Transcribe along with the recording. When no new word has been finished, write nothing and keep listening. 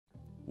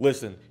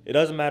Listen, it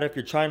doesn't matter if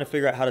you're trying to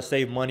figure out how to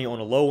save money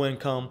on a low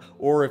income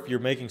or if you're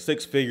making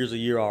 6 figures a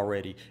year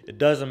already. It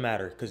doesn't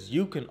matter because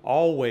you can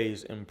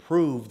always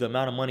improve the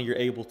amount of money you're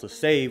able to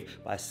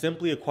save by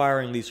simply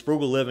acquiring these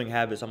frugal living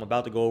habits I'm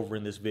about to go over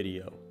in this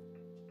video.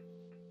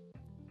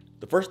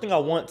 The first thing I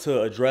want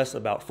to address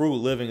about frugal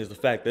living is the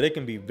fact that it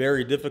can be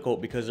very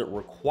difficult because it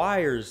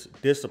requires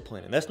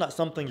discipline. And that's not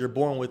something you're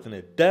born with, and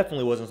it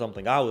definitely wasn't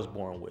something I was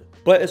born with.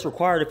 But it's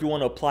required if you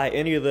want to apply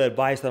any of the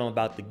advice that I'm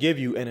about to give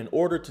you, and in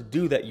order to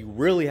do that, you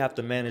really have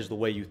to manage the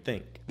way you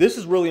think. This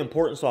is really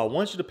important, so I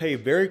want you to pay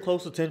very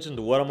close attention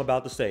to what I'm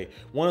about to say.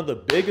 One of the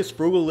biggest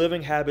frugal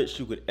living habits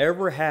you could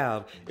ever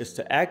have is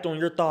to act on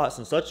your thoughts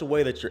in such a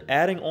way that you're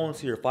adding on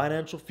to your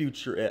financial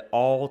future at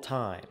all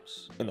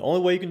times. And the only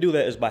way you can do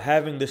that is by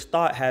having this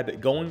thought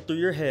habit going through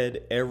your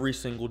head every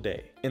single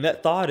day. And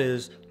that thought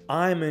is,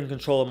 I'm in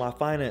control of my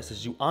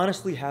finances. You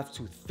honestly have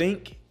to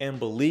think and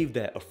believe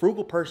that. A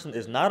frugal person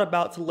is not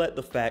about to let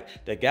the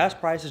fact that gas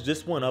prices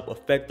just went up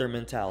affect their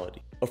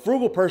mentality. A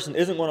frugal person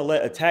isn't going to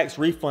let a tax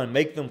refund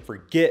make them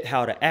forget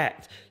how to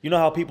act. You know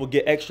how people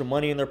get extra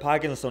money in their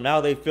pockets and so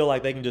now they feel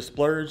like they can just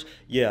splurge?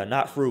 Yeah,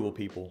 not frugal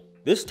people.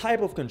 This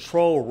type of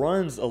control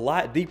runs a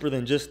lot deeper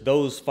than just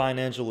those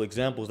financial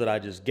examples that I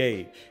just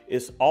gave.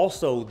 It's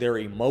also their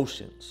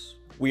emotions.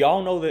 We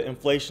all know that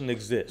inflation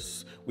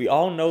exists. We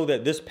all know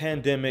that this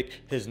pandemic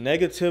has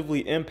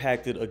negatively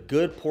impacted a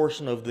good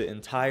portion of the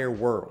entire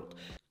world.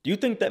 Do you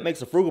think that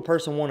makes a frugal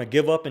person want to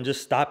give up and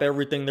just stop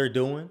everything they're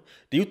doing?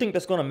 Do you think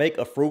that's going to make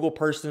a frugal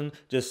person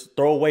just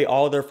throw away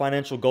all their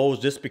financial goals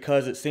just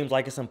because it seems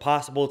like it's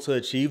impossible to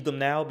achieve them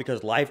now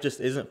because life just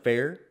isn't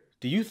fair?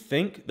 Do you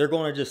think they're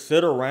going to just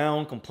sit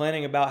around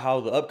complaining about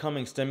how the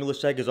upcoming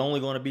stimulus check is only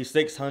going to be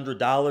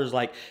 $600?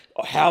 Like,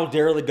 how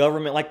dare the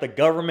government, like the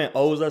government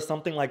owes us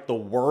something, like the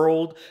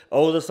world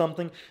owes us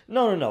something?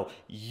 No.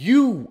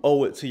 You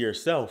owe it to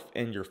yourself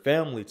and your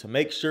family to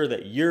make sure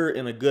that you're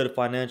in a good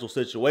financial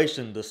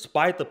situation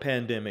despite the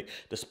pandemic,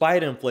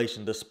 despite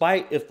inflation,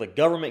 despite if the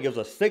government gives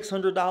us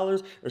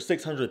 $600 or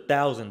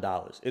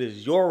 $600,000. It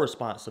is your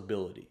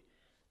responsibility.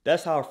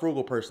 That's how a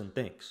frugal person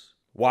thinks.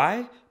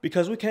 Why?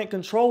 Because we can't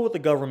control what the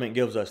government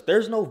gives us.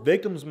 There's no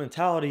victim's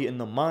mentality in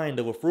the mind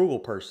of a frugal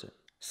person.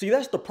 See,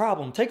 that's the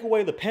problem. Take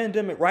away the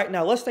pandemic right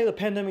now. Let's say the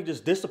pandemic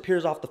just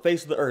disappears off the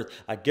face of the earth.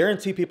 I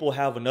guarantee people will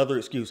have another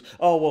excuse.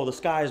 Oh, well, the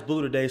sky is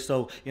blue today,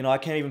 so, I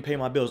can't even pay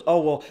my bills.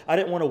 Oh, well, I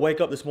didn't want to wake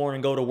up this morning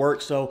and go to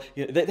work, so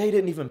they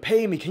didn't even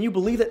pay me. Can you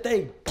believe that?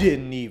 They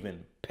didn't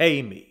even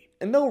pay me.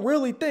 And they'll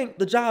really think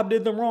the job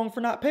did them wrong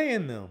for not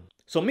paying them.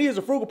 So me as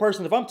a frugal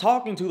person, if I'm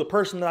talking to the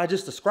person that I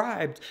just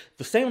described,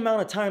 the same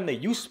amount of time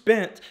that you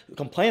spent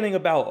complaining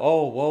about,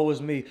 oh, woe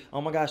is me, oh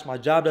my gosh, my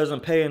job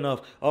doesn't pay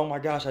enough, oh my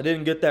gosh, I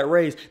didn't get that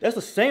raise, that's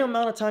the same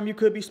amount of time you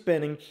could be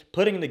spending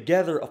putting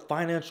together a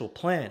financial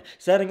plan,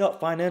 setting up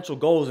financial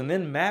goals, and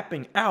then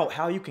mapping out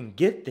how you can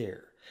get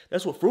there.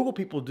 That's what frugal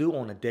people do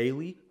on a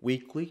daily,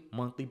 weekly,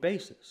 monthly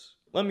basis.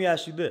 Let me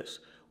ask you this.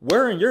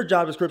 Where in your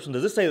job description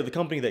does it say that the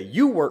company that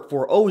you work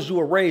for owes you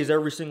a raise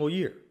every single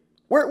year?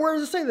 Where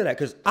does it say that at?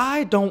 Because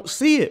I don't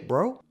see it,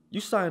 bro. You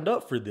signed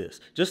up for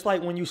this. Just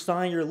like when you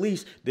sign your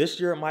lease,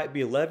 this year it might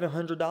be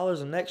 $1,100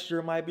 and next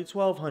year it might be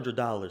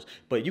 $1,200.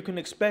 But you can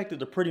expect it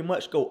to pretty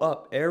much go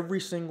up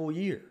every single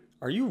year.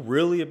 Are you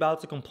really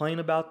about to complain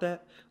about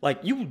that?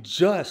 Like, you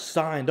just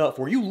signed up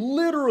for it. You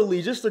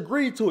literally just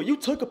agreed to it. You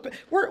took a pen.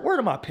 Where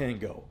did my pen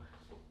go?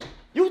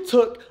 You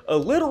took a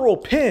literal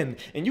pen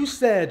and you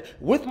said,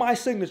 with my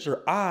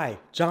signature, I,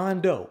 John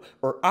Doe,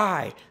 or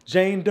I,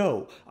 Jane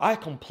Doe, I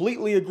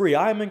completely agree.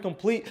 I am in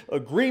complete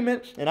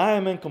agreement and I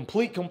am in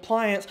complete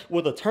compliance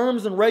with the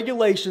terms and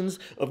regulations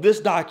of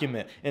this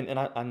document. And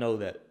I know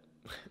that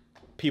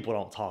people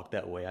don't talk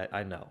that way.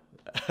 I know.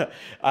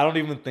 I don't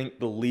even think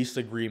the lease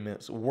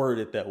agreements word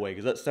it that way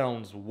because that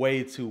sounds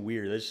way too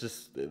weird.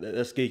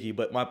 That's geeky.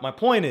 But my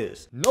point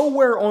is,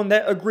 nowhere on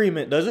that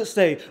agreement does it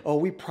say, oh,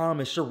 we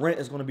promise your rent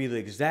is going to be the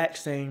exact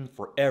same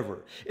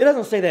forever. It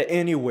doesn't say that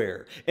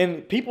anywhere.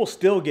 And people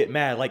still get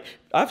mad. Like,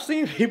 I've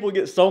seen people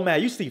get so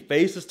mad. You see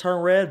faces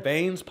turn red,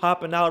 veins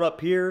popping out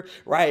up here,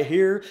 right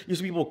here. You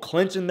see people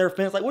clenching their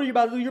fist. Like, what are you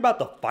about to do? You're about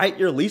to fight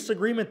your lease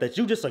agreement that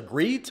you just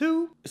agreed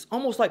to? It's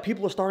almost like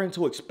people are starting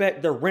to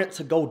expect their rent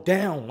to go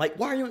down. Like,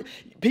 why are you?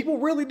 People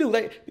really do.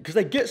 Because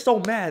they get so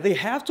mad. They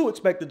have to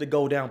expect it to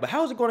go down. But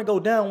how is it going to go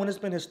down when it's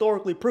been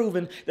historically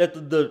proven that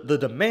the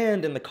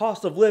demand and the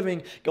cost of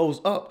living goes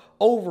up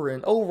over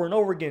and over and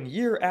over again,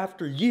 year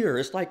after year?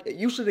 It's like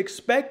you should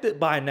expect it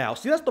by now.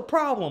 See, that's the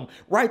problem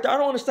right there. I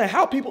don't understand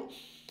how people...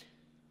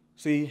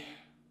 See,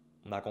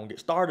 I'm not going to get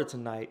started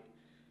tonight.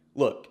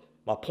 Look,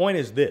 my point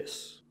is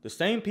this. The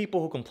same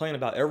people who complain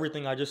about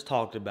everything I just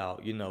talked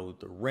about, the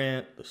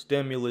rent, the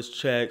stimulus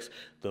checks,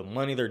 the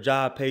money their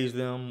job pays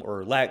them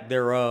or lack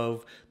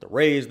thereof, the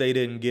raise they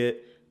didn't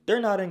get, they're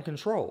not in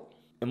control.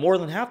 And more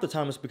than half the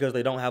time it's because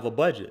they don't have a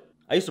budget.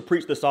 I used to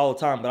preach this all the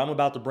time, but I'm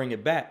about to bring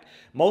it back.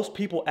 Most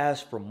people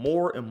ask for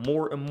more and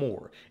more and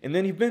more. And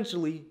then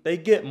eventually they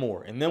get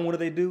more. And then what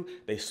do?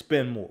 They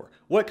spend more.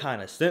 What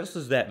kind of sense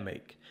does that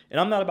make? And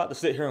I'm not about to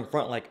sit here in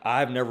front like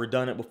I've never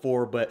done it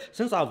before, but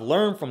since I've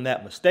learned from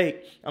that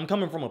mistake, I'm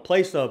coming from a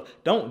place of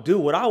don't do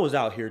what I was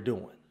out here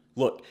doing.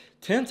 Look,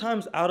 10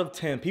 times out of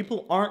 10,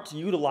 people aren't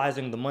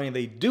utilizing the money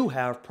they do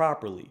have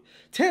properly.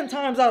 10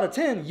 times out of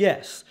 10,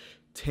 yes.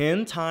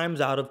 10 times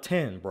out of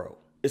 10, bro.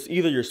 It's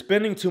either you're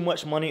spending too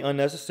much money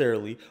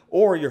unnecessarily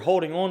or you're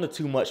holding on to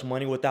too much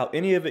money without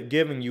any of it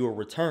giving you a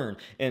return.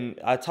 And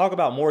I talk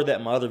about more of that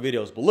in my other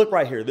videos, but look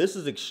right here. This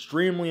is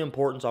extremely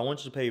important, so I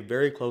want you to pay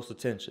very close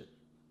attention.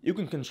 You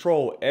can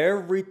control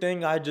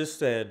everything I just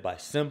said by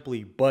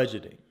simply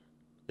budgeting.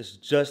 It's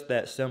just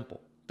that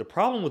simple. The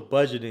problem with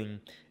budgeting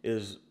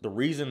is the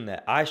reason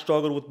that I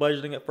struggled with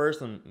budgeting at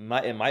first, and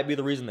it might be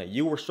the reason that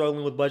you were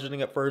struggling with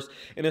budgeting at first,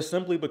 and it's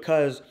simply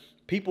because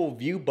people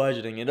view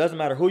budgeting, it doesn't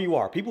matter who you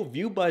are, people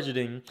view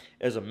budgeting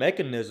as a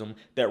mechanism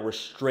that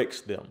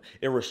restricts them.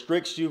 It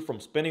restricts you from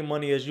spending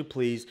money as you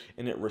please,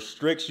 and it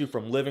restricts you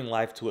from living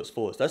life to its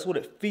fullest. That's what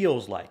it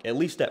feels like, at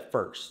least at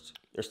first.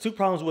 There's two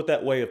problems with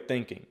that way of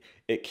thinking.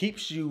 It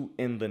keeps you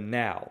in the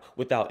now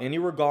without any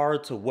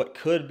regard to what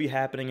could be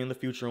happening in the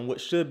future and what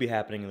should be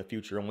happening in the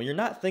future. And when you're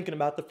not thinking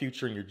about the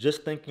future and you're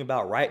just thinking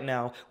about right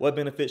now, what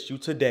benefits you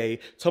today,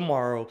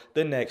 tomorrow,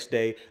 the next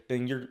day,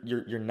 then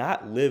you're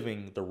not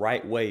living the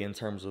right way in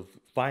terms of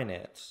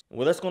finance. And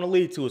what that's going to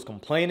lead to is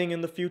complaining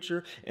in the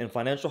future and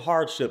financial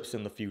hardships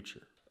in the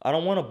future. I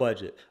don't want a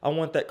budget. I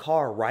want that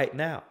car right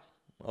now.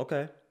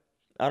 Okay.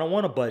 I don't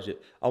want a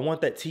budget. I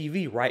want that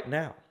TV right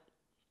now.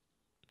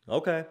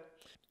 Okay.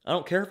 I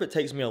don't care if it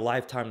takes me a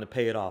lifetime to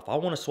pay it off. I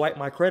want to swipe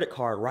my credit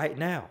card right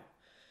now.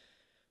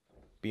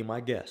 Be my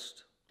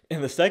guest.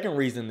 And the second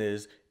reason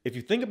is, if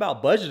you think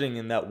about budgeting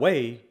in that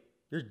way,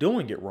 you're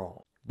doing it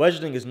wrong.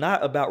 Budgeting is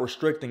not about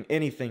restricting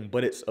anything,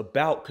 but it's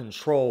about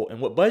control. And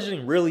what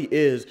budgeting really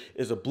is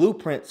a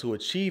blueprint to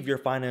achieve your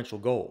financial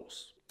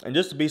goals. And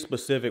just to be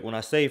specific, when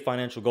I say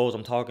financial goals,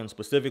 I'm talking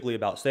specifically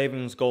about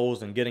savings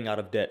goals and getting out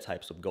of debt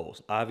types of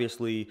goals.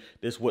 Obviously,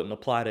 this wouldn't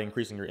apply to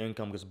increasing your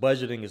income because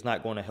budgeting is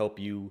not going to help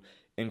you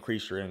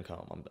increase your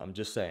income. I'm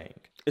just saying.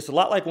 It's a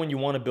lot like when you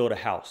want to build a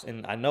house.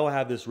 And I know I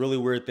have this really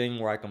weird thing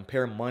where I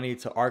compare money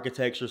to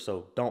architecture,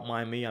 so don't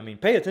mind me. I mean,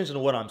 pay attention to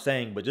what I'm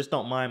saying, but just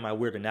don't mind my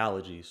weird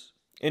analogies.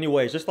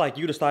 Anyways, just like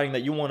you deciding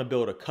that you want to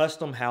build a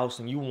custom house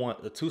and you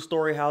want a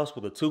 2-story house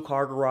with a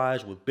 2-car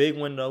garage with big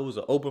windows,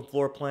 an open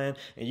floor plan,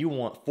 and you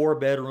want 4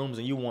 bedrooms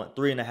and you want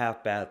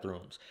 3.5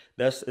 bathrooms.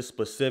 That's as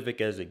specific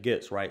as it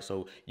gets, right?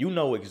 So you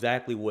know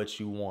exactly what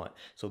you want.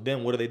 So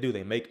then what do?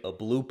 They make a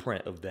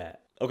blueprint of that.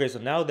 Okay, so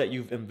now that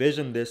you've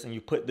envisioned this and you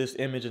put this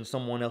image in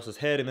someone else's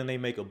head and then they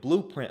make a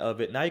blueprint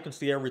of it, now you can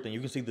see everything. You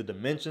can see the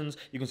dimensions,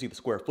 you can see the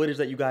square footage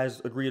that you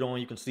guys agreed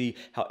on, you can see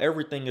how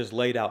everything is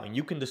laid out, and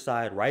you can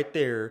decide right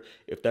there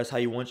if that's how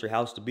you want your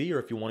house to be or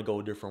if you want to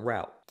go a different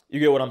route. You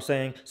get what I'm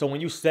saying? So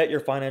when you set your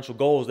financial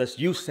goals, that's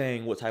you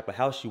saying what type of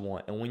house you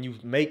want. And when you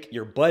make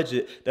your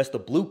budget, that's the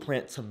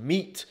blueprint to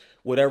meet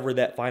whatever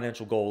that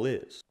financial goal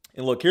is.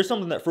 And look, here's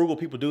something that frugal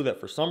people do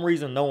that for some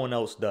reason no one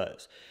else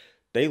does.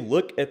 They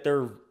look at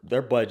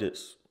their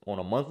budgets on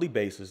a monthly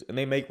basis and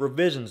they make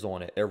revisions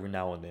on it every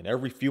now and then,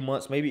 every few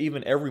months, maybe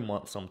even every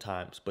month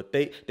sometimes. But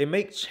they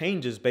make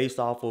changes based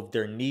off of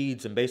their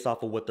needs and based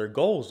off of what their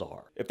goals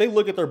are. If they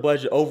look at their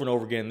budget over and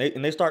over again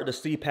and they start to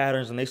see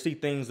patterns and they see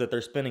things that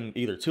they're spending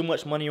either too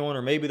much money on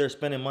or maybe they're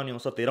spending money on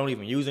stuff they don't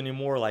even use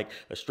anymore, like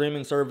a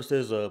streaming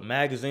services, a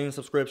magazine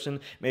subscription,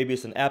 maybe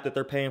it's an app that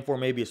they're paying for,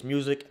 maybe it's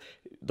music.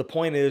 The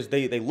point is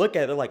they look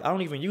at it like, I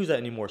don't even use that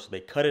anymore. So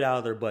they cut it out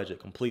of their budget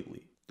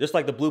completely. Just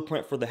like the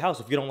blueprint for the house.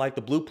 If you don't like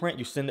the blueprint,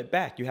 you send it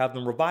back. You have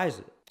them revise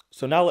it.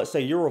 So now let's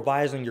say you're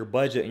revising your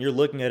budget and you're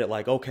looking at it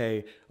like,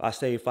 okay, I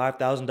saved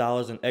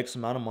 $5,000 in X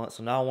amount of months.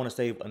 So now I want to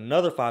save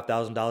another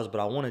 $5,000,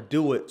 but I want to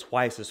do it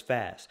twice as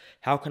fast.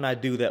 How can I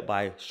do that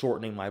by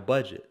shortening my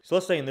budget? So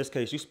let's say in this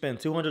case, you spend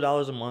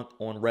 $200 a month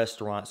on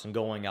restaurants and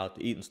going out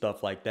to eat and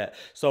stuff like that.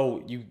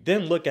 So you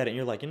then look at it and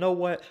you're like, you know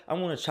what? I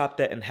want to chop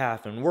that in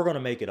half and we're going to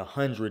make it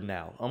 100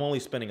 now. I'm only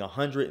spending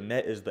 100 and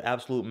that is the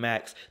absolute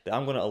max that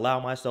I'm going to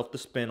allow myself to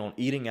spend on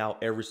eating out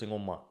every single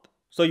month.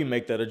 So you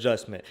make that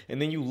adjustment and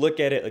then you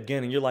look at it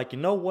again and you're like, you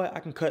know what? I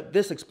can cut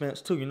this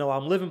expense too. You know,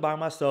 I'm living by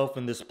myself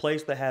in this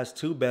place that has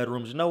 2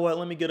 bedrooms. You know what?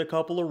 Let me get a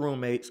couple of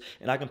roommates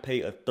and I can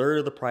pay 1/3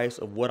 of the price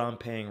of what I'm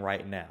paying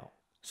right now.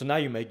 So now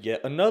you make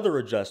yet another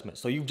adjustment.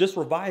 So you've just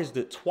revised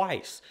it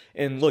twice.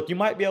 And look, you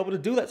might be able to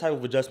do that type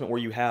of adjustment where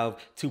you have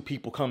 2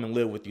 people come and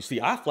live with you. See,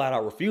 I flat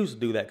out refuse to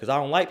do that because I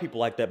don't like people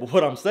like that. But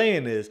what I'm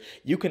saying is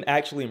you can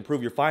actually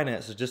improve your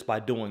finances just by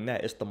doing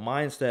that. It's the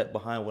mindset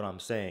behind what I'm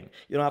saying.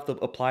 You don't have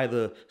to apply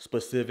the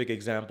specific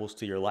examples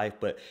to your life,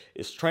 but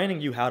it's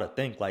training you how to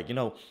think. Like, you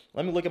know,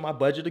 let me look at my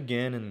budget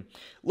again and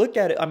look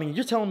at it. I mean,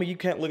 you're telling me you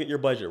can't look at your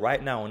budget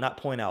right now and not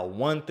point out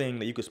one thing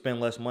that you could spend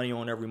less money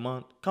on every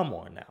month? Come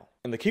on now.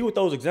 And the key with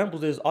those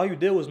examples is all you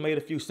did was made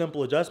a few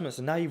simple adjustments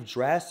and now you've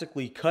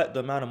drastically cut the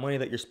amount of money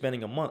that you're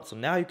spending a month. So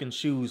now you can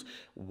choose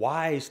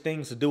wise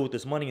things to do with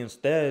this money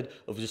instead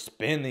of just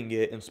spending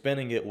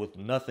it with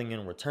nothing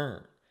in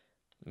return.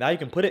 Now you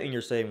can put it in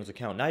your savings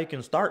account. Now you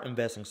can start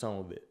investing some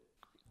of it.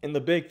 And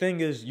the big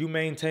thing is you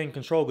maintain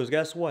control, because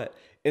guess what?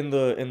 In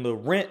the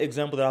rent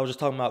example that I was just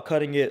talking about,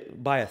 cutting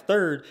it by a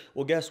third,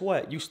 well, guess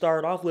what? You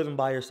started off living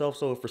by yourself.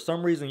 So if for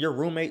some reason your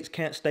roommates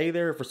can't stay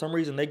there, if for some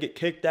reason they get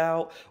kicked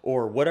out,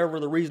 or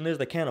whatever the reason is,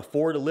 they can't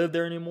afford to live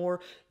there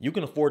anymore, you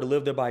can afford to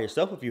live there by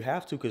yourself if you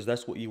have to, because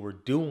that's what you were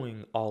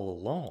doing all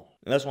along.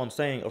 And that's what I'm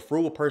saying. A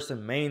frugal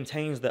person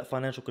maintains that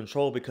financial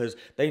control because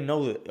they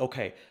know that,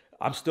 okay,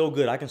 I'm still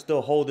good. I can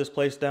still hold this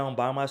place down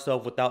by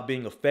myself without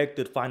being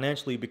affected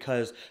financially,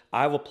 because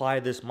I've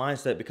applied this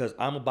mindset, because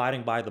I'm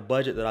abiding by the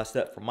budget that I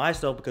set for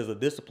myself, because of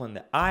the discipline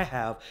that I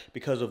have,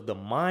 because of the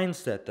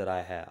mindset that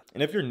I have.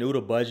 And if you're new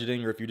to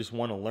budgeting, or if you just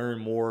want to learn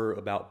more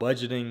about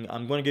budgeting,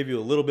 I'm going to give you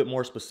a little bit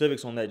more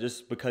specifics on that,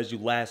 just because you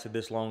lasted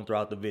this long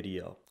throughout the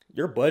video.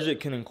 Your budget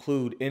can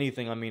include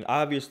anything. I mean,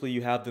 obviously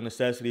you have the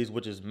necessities,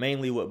 which is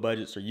mainly what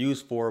budgets are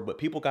used for, but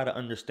people got to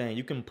understand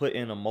you can put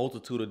in a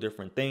multitude of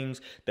different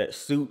things that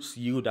suits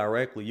you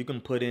directly. You can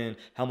put in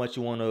how much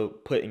you want to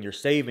put in your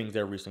savings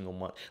every single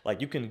month. Like,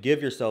 you can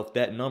give yourself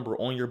that number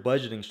on your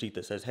budgeting sheet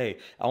that says, hey,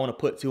 I want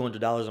to put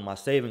 $200 in my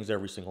savings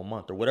every single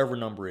month, or whatever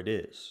number it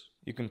is.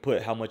 You can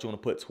put how much you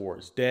want to put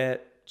towards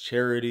debt,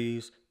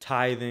 charities,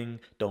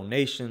 tithing,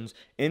 donations,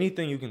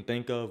 anything you can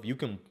think of, you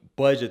can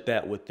budget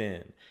that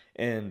within.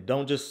 And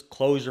don't just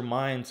close your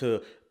mind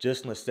to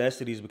just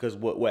necessities, because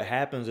what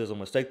happens is, a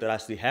mistake that I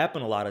see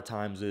happen a lot of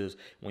times is,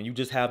 when you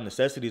just have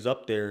necessities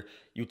up there,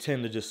 you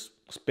tend to just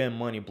spend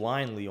money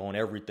blindly on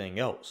everything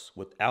else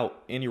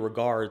without any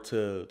regard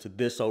to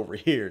this over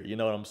here. You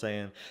know what I'm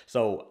saying?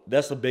 So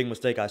that's a big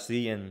mistake I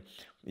see, and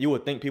you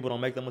would think people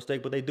don't make that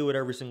mistake, but they do it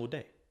every single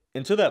day.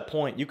 And to that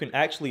point, you can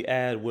actually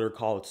add what are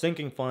called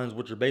sinking funds,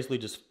 which are basically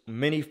just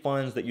mini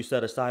funds that you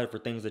set aside for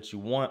things that you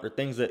want, or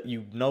things that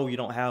you know you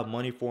don't have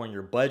money for in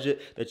your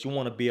budget that you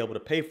want to be able to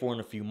pay for in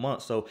a few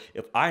months. So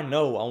if I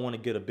know I want to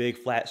get a big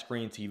flat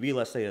screen TV,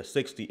 let's say a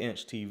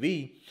 60-inch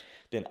TV,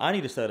 then I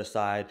need to set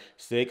aside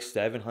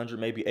 $600, $700,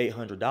 maybe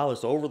 $800.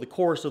 So over the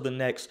course of the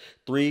next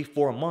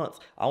 3-4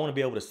 months, I want to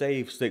be able to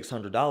save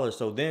 $600.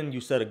 So then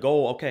you set a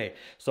goal. Okay,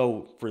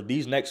 so for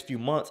these next few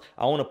months,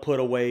 I want to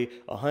put away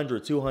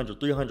 $100, $200,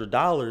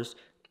 $300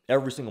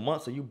 every single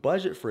month. So you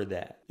budget for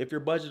that. If your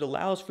budget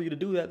allows for you to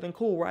do that, then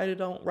cool, write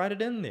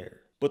it in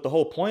there. But the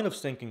whole point of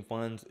sinking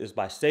funds is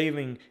by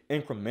saving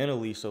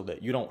incrementally so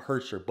that you don't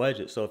hurt your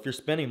budget. So if you're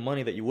spending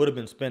money that you would have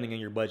been spending in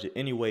your budget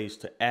anyways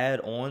to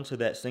add on to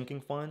that sinking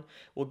fund,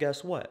 well,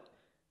 guess what?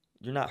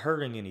 You're not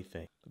hurting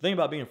anything. The thing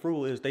about being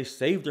frugal is they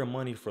save their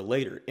money for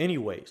later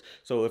anyways.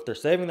 So if they're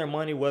saving their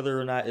money, whether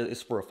or not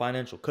it's for a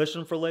financial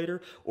cushion for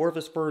later, or if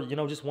it's for,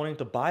 just wanting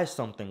to buy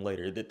something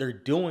later, that they're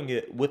doing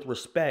it with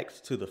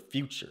respect to the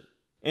future.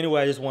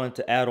 Anyway, I just wanted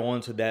to add on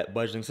to that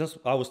budgeting. Since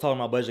I was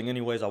talking about budgeting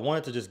anyways, I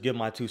wanted to just give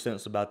my 2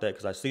 cents about that,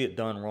 because I see it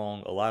done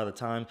wrong a lot of the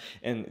time.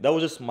 And that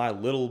was just my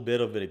little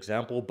bit of an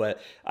example, but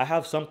I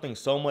have something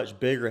so much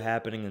bigger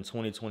happening in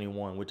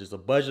 2021, which is a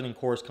budgeting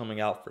course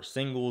coming out for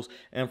singles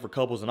and for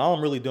couples. And all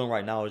I'm really doing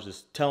right now is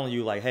just telling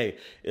you, like, hey,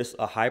 it's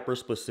a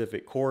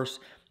hyper-specific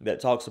course that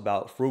talks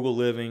about frugal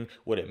living,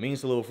 what it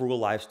means to live a frugal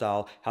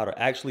lifestyle, how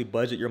to actually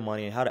budget your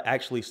money, and how to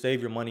actually save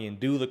your money and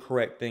do the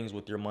correct things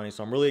with your money.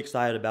 So I'm really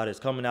excited about it. It's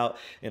coming out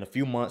in a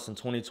few months in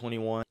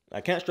 2021.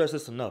 I can't stress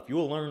this enough. You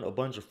will learn a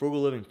bunch of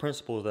frugal living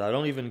principles that I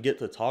don't even get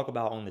to talk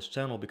about on this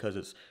channel,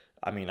 because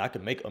I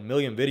could make a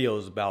million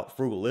videos about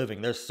frugal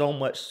living. There's so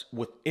much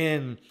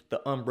within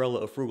the umbrella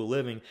of frugal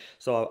living.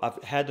 So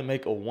I've had to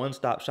make a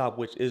one-stop shop,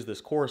 which is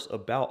this course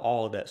about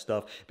all of that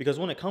stuff. Because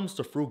when it comes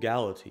to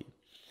frugality,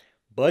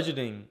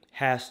 budgeting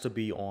has to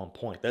be on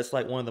point. That's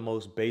like one of the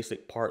most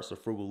basic parts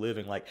of frugal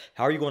living. Like,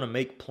 how are you going to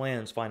make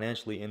plans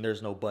financially and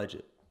there's no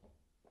budget?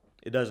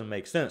 It doesn't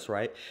make sense,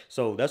 right?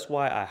 So that's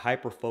why I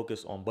hyper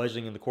focus on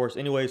budgeting in the course.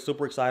 Anyway,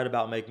 super excited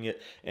about making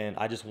it. And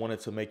I just wanted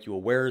to make you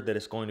aware that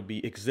it's going to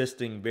be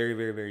existing very,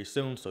 very, very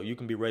soon, so you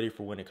can be ready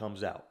for when it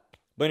comes out.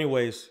 But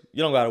anyways,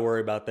 you don't got to worry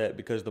about that,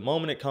 because the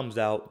moment it comes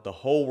out, the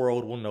whole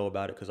world will know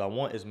about it, because I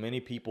want as many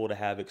people to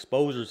have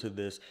exposure to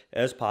this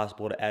as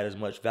possible, to add as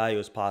much value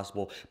as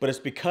possible. But it's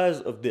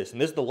because of this.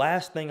 And this is the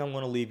last thing I'm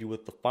going to leave you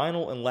with, the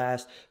final and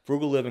last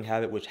frugal living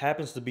habit, which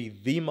happens to be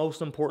the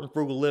most important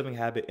frugal living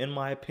habit, in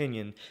my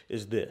opinion,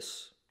 is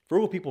this.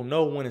 Frugal people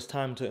know when it's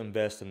time to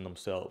invest in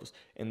themselves,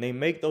 and they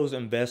make those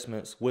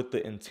investments with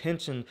the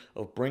intention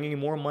of bringing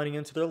more money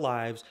into their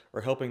lives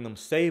or helping them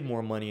save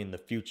more money in the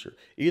future.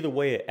 Either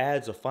way, it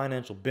adds a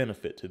financial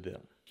benefit to them.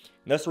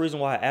 And that's the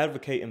reason why I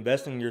advocate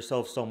investing in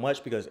yourself so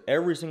much, because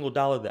every single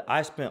dollar that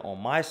I spent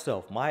on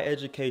myself, my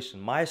education,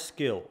 my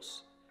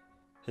skills,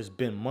 has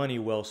been money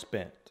well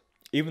spent.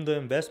 Even the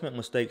investment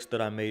mistakes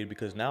that I made,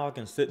 because now I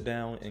can sit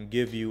down and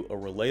give you a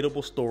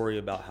relatable story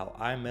about how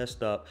I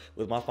messed up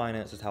with my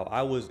finances, how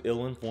I was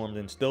ill-informed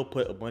and still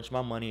put a bunch of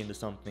my money into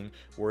something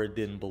where it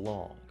didn't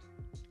belong.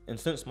 And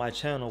since my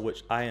channel,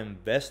 which I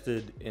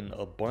invested in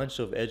a bunch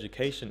of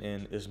education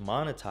in, is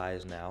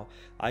monetized now,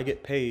 I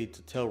get paid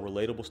to tell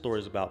relatable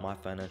stories about my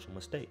financial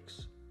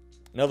mistakes.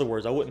 In other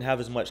words, I wouldn't have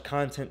as much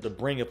content to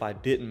bring if I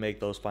didn't make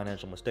those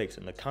financial mistakes,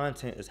 and the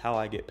content is how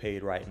I get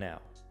paid right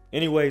now.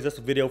 Anyways, that's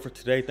the video for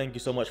today. Thank you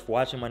so much for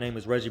watching. My name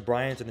is Reggie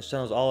Bryant, and this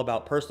channel is all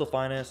about personal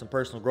finance and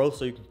personal growth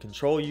so you can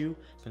control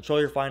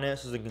your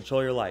finances, and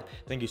control your life.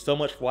 Thank you so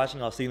much for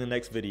watching. I'll see you in the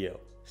next video.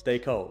 Stay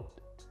cold.